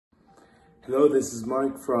Hello, this is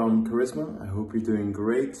Marc from KARISMA. I hope you're doing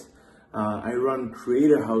great. I run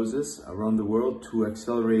creator houses around the world to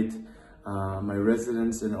accelerate my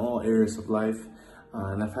residents in all areas of life.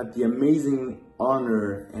 And I've had the amazing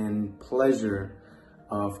honor and pleasure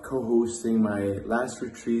of co-hosting my last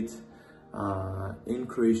retreat in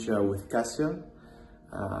Croatia with Kasia.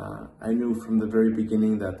 I knew from the very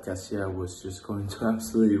beginning that Kasia was just going to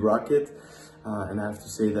absolutely rock it. And I have to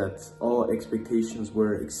say that all expectations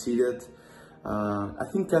were exceeded. I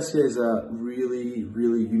think Kasia is a really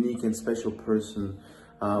unique and special person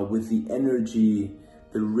with the energy,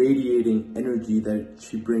 the radiating energy that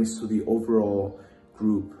she brings to the overall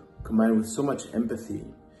group, combined with so much empathy.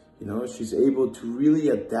 You know, she's able to really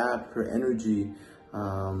adapt her energy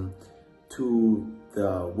to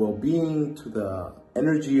the well-being, to the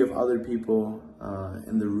energy of other people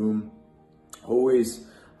in the room, always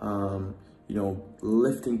you know,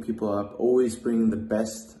 lifting people up, always bringing the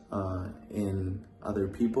best in other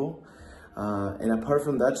people. And apart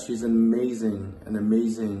from that, she's an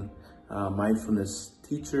amazing mindfulness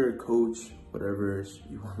teacher, coach, whatever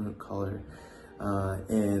you want to call her.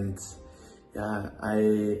 And yeah,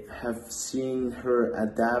 I have seen her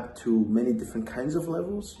adapt to many different kinds of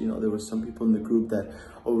levels. You know, there were some people in the group that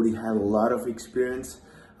already had a lot of experience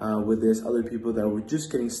with this, other people that were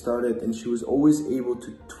just getting started, and she was always able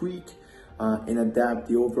to tweak and adapt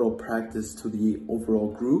the overall practice to the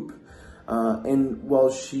overall group. And while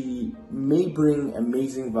she may bring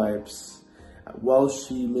amazing vibes, while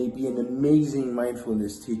she may be an amazing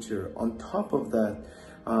mindfulness teacher, on top of that,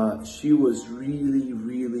 she was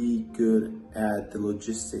really good at the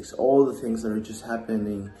logistics, all the things that are just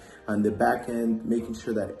happening on the back end, making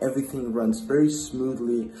sure that everything runs very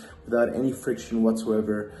smoothly without any friction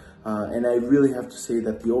whatsoever. And I really have to say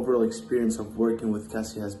that the overall experience of working with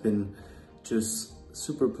Kasia has been just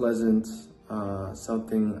super pleasant,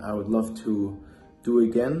 something I would love to do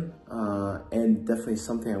again, and definitely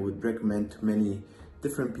something I would recommend to many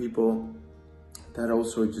different people that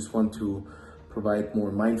also just want to provide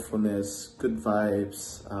more mindfulness, good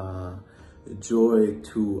vibes, joy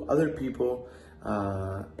to other people.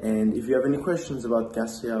 And if you have any questions about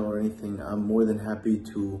Kasia or anything, I'm more than happy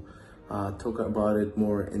to talk about it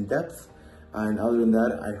more in depth. And other than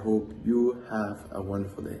that, I hope you have a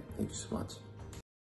wonderful day. Thank you so much.